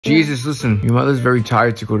Jesus, listen, your mother's very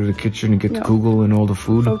tired to go to the kitchen and get the kugel and all the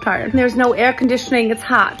food. So tired. There's no air conditioning. It's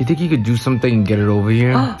hot. You think you could do something and get it over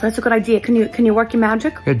here? Oh, that's a good idea. Can you work your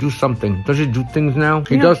magic? Yeah, do something. Does she do things now?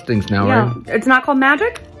 She does things now, right? It's not called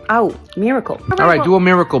magic? Oh, miracle. All right, do a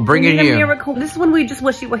miracle. Bring it here. A miracle. This is when we just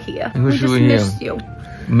wish you were here. We wish you were here. Miss you.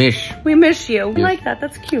 Mish. We miss you. I like that.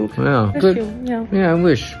 That's cute. Yeah, Miss good. you. Yeah, I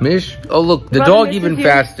wish. Mish. Oh, look, the dog even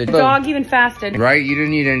fasted. The dog even fasted. Right? You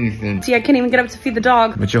didn't eat anything. See, I can't even get up to feed the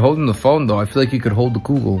dog. But you're holding the phone, though. I feel like you could hold the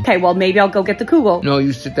kugel. Okay, well, maybe I'll go get the kugel. No,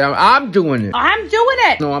 you sit down. I'm doing it. I'm doing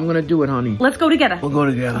it. No, I'm going to do it, honey. Let's go together. We'll go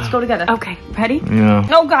together. Let's go together. Okay, ready? Yeah.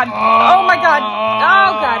 Oh, God. Oh, my God.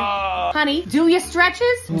 Oh, God. Honey, do your stretches.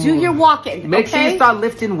 Do your walking. Make sure you start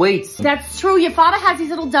lifting weights. That's true. Your father has these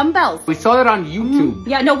little dumbbells. We saw that on YouTube.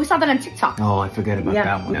 Yeah, no, we saw that on TikTok. Oh, I forget about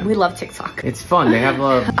that one. We love TikTok. It's fun. They have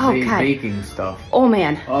baking stuff. Oh,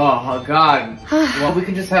 man. Oh, God. Well, we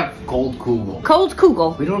can just have cold kugel. Cold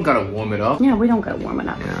kugel. We don't gotta warm it up. Yeah, we don't gotta warm it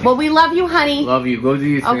up. Yeah. Well, we love you, honey. Love you. Go do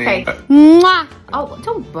your thing. Okay. Mwah. Oh,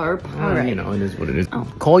 don't burp. All right. You know, it is what it is. Oh.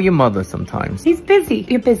 Call your mother sometimes. He's busy.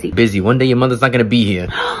 You're busy. Busy. One day your mother's not gonna be here.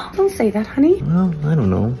 Don't say that, honey. Well, I don't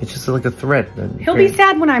know. It's just like a threat. He'll be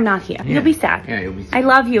sad when I'm not here. Yeah. He'll be sad. Yeah, he'll be sad. I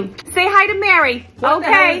love you. Say hi to Mary. What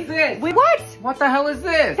the hell is this? What? What the hell is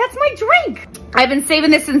this? That's my drink. I've been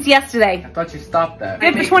saving this since yesterday. I thought you stopped that.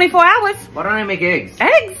 Good for 24 hours. Why don't I make eggs?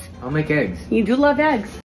 Eggs? I'll make eggs. You do love eggs.